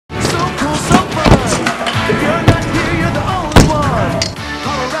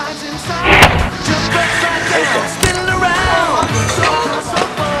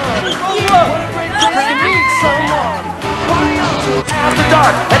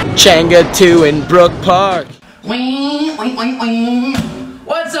Chenga 2 in Brook Park.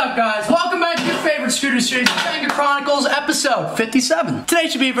 What's up, guys? Welcome back to your favorite scooter series, Chenga Chronicles, episode 57. Today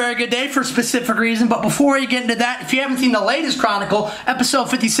should be a very good day for a specific reason, but before you get into that, if you haven't seen the latest Chronicle, episode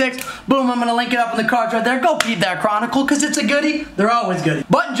 56, boom, I'm gonna link it up in the cards right there. Go peep that Chronicle, because it's a goodie. They're always goodie.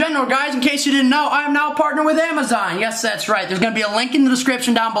 But in general, guys, in case you didn't know, I am now partnered with Amazon. Yes, that's right. There's gonna be a link in the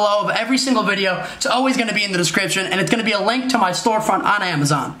description down below of every single video. It's always gonna be in the description, and it's gonna be a link to my storefront on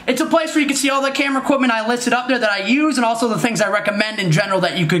Amazon. It's a place where you can see all the camera equipment I listed up there that I use, and also the things I recommend in general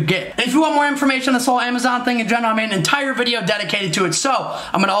that you could get. And if you want more information on this whole Amazon thing in general, I made an entire video dedicated to it, so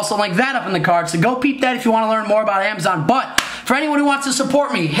I'm going to also link that up in the cards, so go peep that if you want to learn more about Amazon. But for anyone who wants to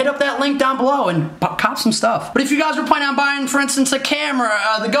support me, hit up that link down below and cop some stuff. But if you guys are planning on buying, for instance, a camera,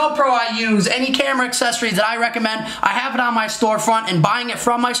 the GoPro I use, any camera accessories that I recommend, I have it on my storefront, and buying it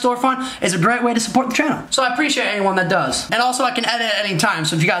from my storefront is a great way to support the channel. So I appreciate anyone that does. And also I can edit at any time,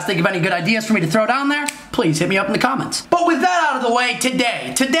 so if you guys think of any good ideas for me to throw down there, please hit me up in the comments. But with that out of the way, today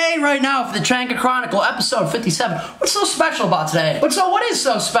right now for the Chenga Chronicle, episode 57, what's so special about today? What is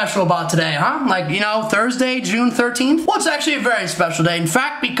so special about today, huh? Like, you know, Thursday, June 13th? Well, it's actually a very special day. In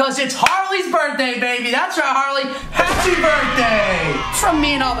fact, because it's Harley's birthday, baby. That's right, Harley. Happy birthday! From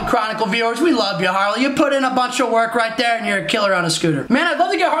me and all the Chronicle viewers, we love you, Harley. You put in a bunch of work right there, and you're a killer on a scooter. Man, I'd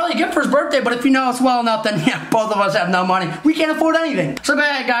love to get Harley a gift for his birthday, but if you know us well enough, then yeah, both of us have no money. We can't afford anything. So go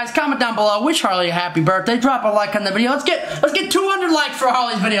ahead, guys, comment down below. Wish Harley a happy birthday. Drop a like on the video. Let's get 200 likes for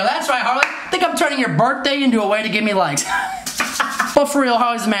Harley's video. That's right, Harley. I think I'm turning your birthday into a way to give me likes. But for real,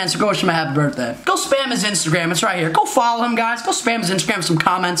 Harley's the man, so go wish him a happy birthday. Go spam his Instagram, it's right here. Go follow him, guys. Go spam his Instagram with some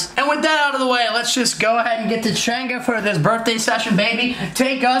comments. And with that out of the way, let's just go ahead and get to Chenga for this birthday session, baby.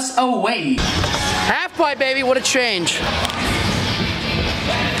 Take us away. Half pipe, baby, what a change.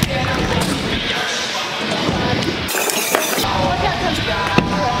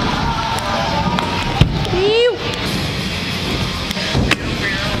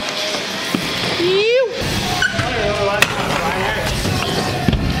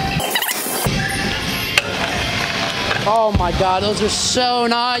 Oh my god, those are so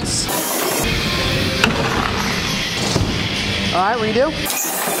nice. Alright, what do you do?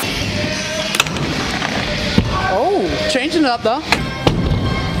 Oh, changing it up though.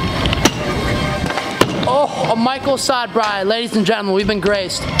 Oh, a Michael side bride. Ladies and gentlemen, we've been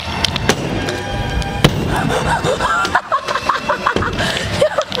graced.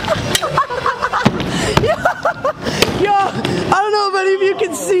 Yo, I don't know if any of you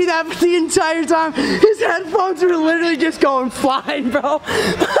can see that, but the entire time, his headphones were literally just going flying, bro.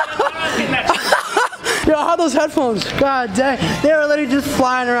 Yo, how are those headphones? God dang, they were literally just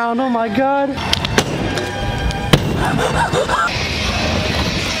flying around. Oh my god.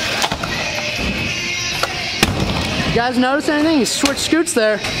 You guys notice anything? He switched scoots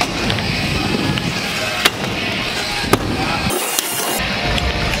there.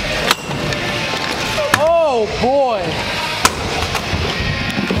 Oh boy.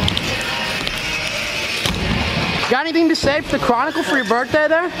 Got anything to say for the Chronicle for your birthday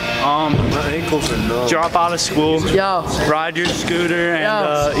there? My ankles are numb. Drop out of school. Yo. Ride your scooter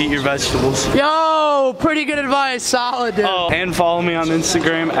and eat your vegetables. Yo, pretty good advice. Solid, dude. Oh, and follow me on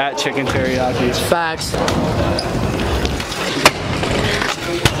Instagram at Chicken Teriyaki. Facts.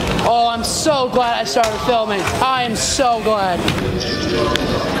 Oh, I'm so glad I started filming. I am so glad.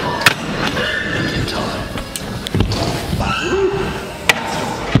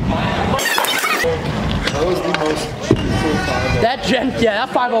 That was the most gentle 5-0. That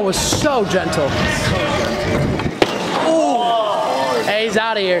 5-0 was so gentle. Ooh. Hey, he's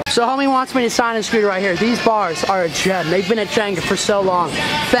out of here. So homie wants me to sign his scooter right here. These bars are a gem. They've been at Chenga for so long.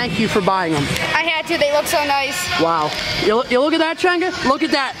 Thank you for buying them. I had to. They look so nice. Wow. You look at that, Chenga? Look at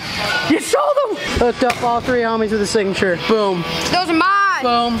that. You sold them. Hooked up all three homies with a signature. Boom. Those are mine.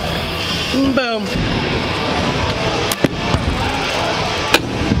 Boom. Boom.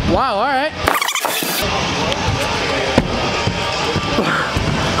 Wow, all right.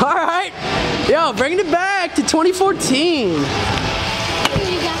 All right. Yo, bringing it back to 2014.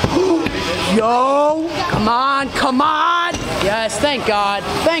 Yo, come on, come on. Yes, thank God,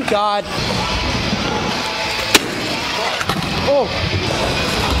 thank God. Oh.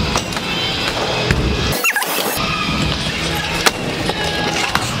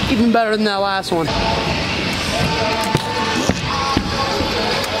 Even better than that last one.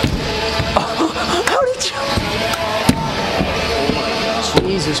 How did you?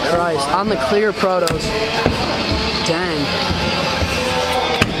 Jesus Christ, on the clear protos. Dang.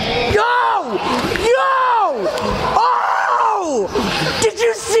 Yo! Yo! Oh! Did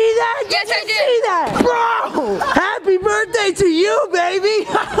you see that? Yes, I did. See that? Bro! Happy birthday to you, baby! baby!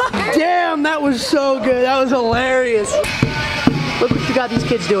 Damn, that was so good. That was hilarious. Look what you got these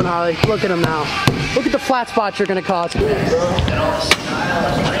kids doing, Harley. Look at them now. Look at the flat spots you're gonna cause.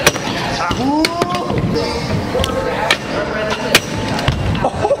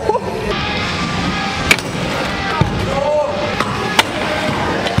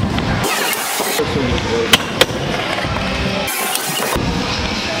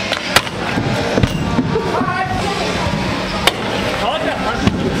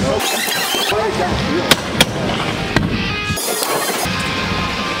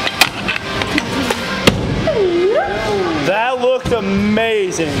 That looked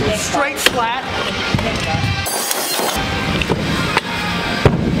amazing. Straight flat.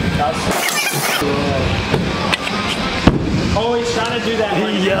 Oh, he's trying to do that.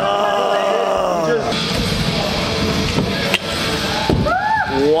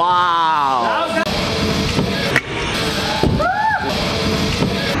 Wow.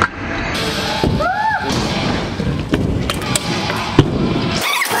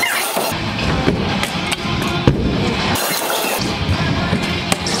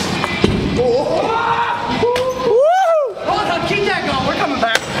 Keep that going. We're coming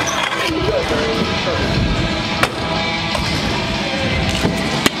back.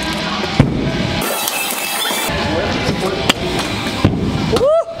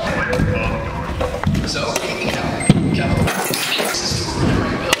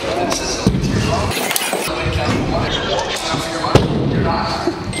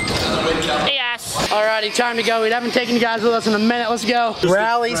 Alrighty, time to go. We haven't taken you guys with us in a minute. Let's go.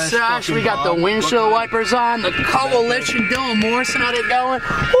 Rally Sesh. We got the windshield wipers on. The Coalition. Dylan Morrison had it going.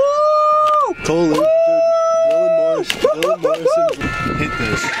 Woo! Totally. Dylan Morrison hit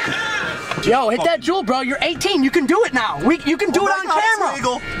this. Yo, hit that jewel, bro. You're 18. You can do it now. You can do it on camera. It's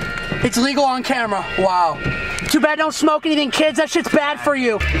legal. It's legal on camera. Wow. Too bad don't smoke anything, kids. That shit's bad for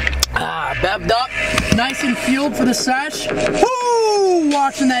you. Bevved up. Nice and fueled for the sesh. Woo!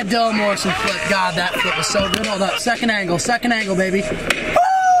 Watching that Dylan Morrison flip. God, that flip was so good. Hold up. Second angle, baby.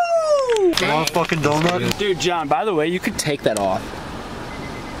 Woo! Want a fucking donut? Dude, John, by the way, you could take that off.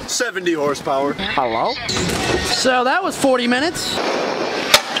 70 horsepower. Hello? So that was 40 minutes.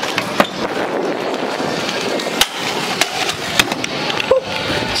 Woo!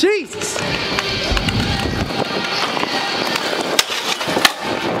 Jesus!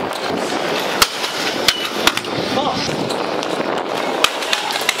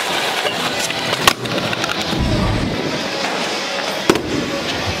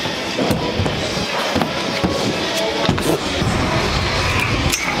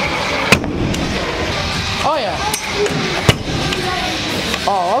 Oh yeah.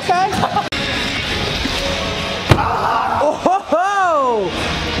 Oh, okay. Oh ho ho!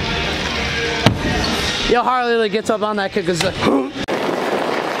 Yo, Harley really gets up on that kick because yeah,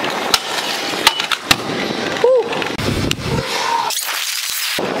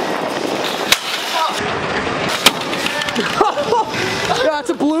 it's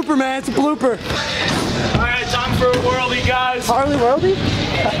a blooper, man. It's a blooper. All right, time for a whirly, guys. Harley Worldy?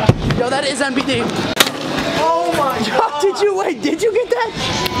 Yo, that is NBD. Oh my God. Did you get that?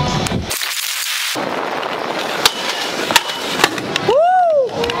 Woo!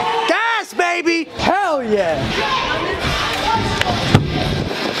 Gas, baby! Hell yeah!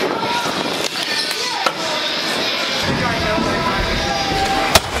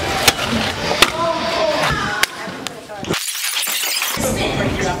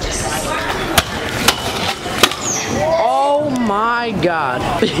 Oh my God.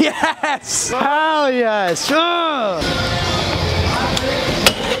 Yes! Hell yes!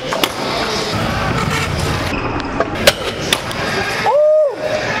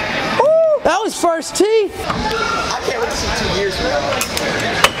 That was first tee. I can't wait to see 2 years from now.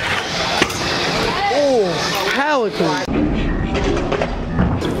 Oh, Pelican.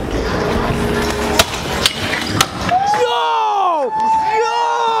 Yo!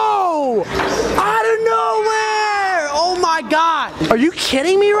 Out of nowhere! Oh my God. Are you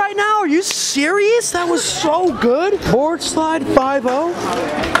kidding me right now? Are you serious? That was so good. Board slide 5-0.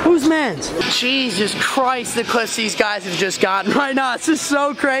 Who's man's? Jesus Christ, the clips these guys have just gotten right now. This is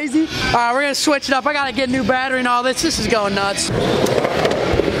so crazy. All right, we're gonna switch it up. I gotta get a new battery and all this. This is going nuts.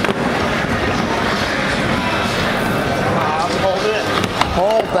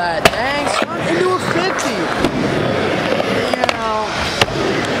 Hold that. Dang, son. Into a 50. You know.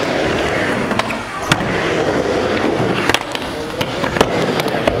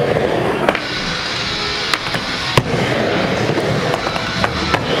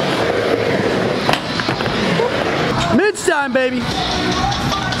 Mid-time, baby.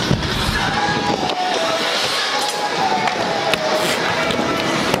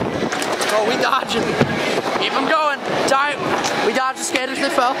 dodging. Keep them going. It's all right. We dodged the skaters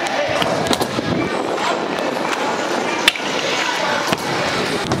that fell.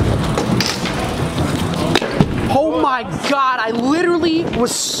 Oh my God, I literally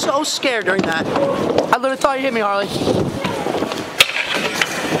was so scared during that. I literally thought you hit me, Harley.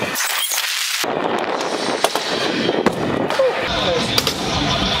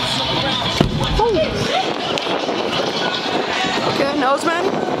 Okay, nose man.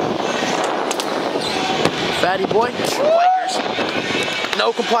 Fatty boy. Bikers.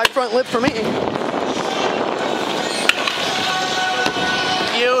 No complied front lip for me.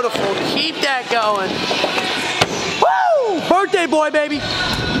 Beautiful. Keep that going. Woo! Birthday boy, baby.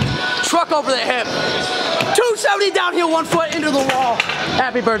 Truck over the hip. 270 downhill, 1 foot into the wall.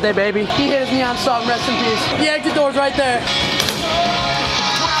 Happy birthday, baby. He hit his neon song, rest in peace. The exit door's right there.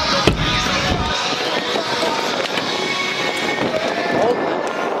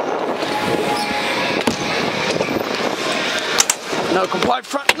 No complied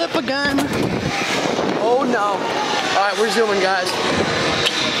front lip again. Oh no. Alright, we're zooming, guys.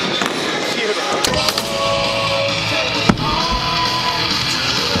 Beautiful.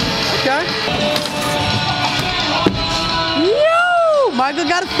 Okay. Yo! Michael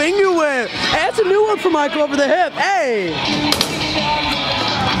got a finger whip. Hey, that's a new one for Michael over the hip. Hey!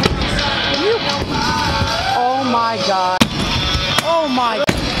 Oh my God. Oh my.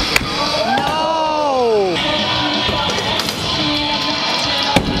 No!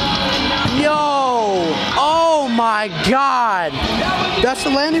 Yo! Oh my God! That's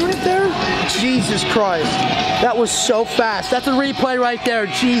the landing right there? Jesus Christ. That was so fast. That's a replay right there.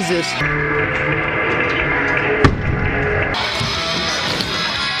 Jesus.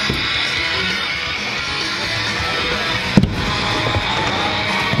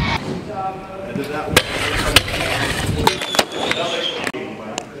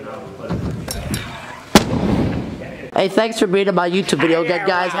 Hey, thanks for being in my YouTube video again,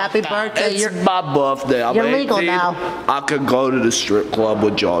 guys. Happy birthday. It's my birthday. I'm You're 18. legal now. I can go to the strip club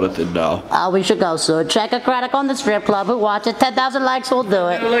with Jonathan now. We should go soon. Check a Chronicle on the strip club. Who watches 10,000 likes will do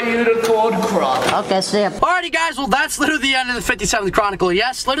it. Unicorn Chronicle. Okay, see ya. Alrighty, guys. Well, that's literally the end of the 57th Chronicle.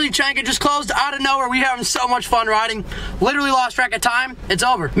 Yes, literally, Chenga just closed out of nowhere. We're having so much fun riding. Literally lost track of time. It's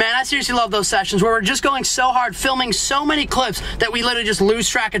over. Man, I seriously love those sessions where we're just going so hard, filming so many clips that we literally just lose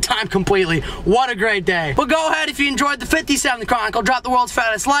track of time completely. What a great day. But go ahead, if you enjoyed the 57th Chronicle, drop the world's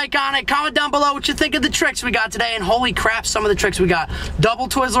fattest like on it. Comment down below what you think of the tricks we got today. And holy crap, some of the tricks we got. Double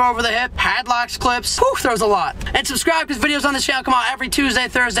Twizzler over the hip, Hadlocks clips. Whew, there was a lot. And subscribe because videos on this channel come out every Tuesday,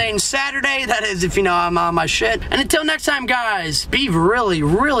 Thursday, and Saturday. That is if you know I'm on my shit. And until next time, guys, be really,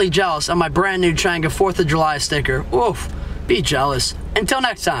 really jealous of my brand new Chenga 4th of July sticker. Oof, be jealous. Until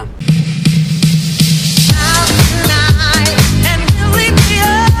next time.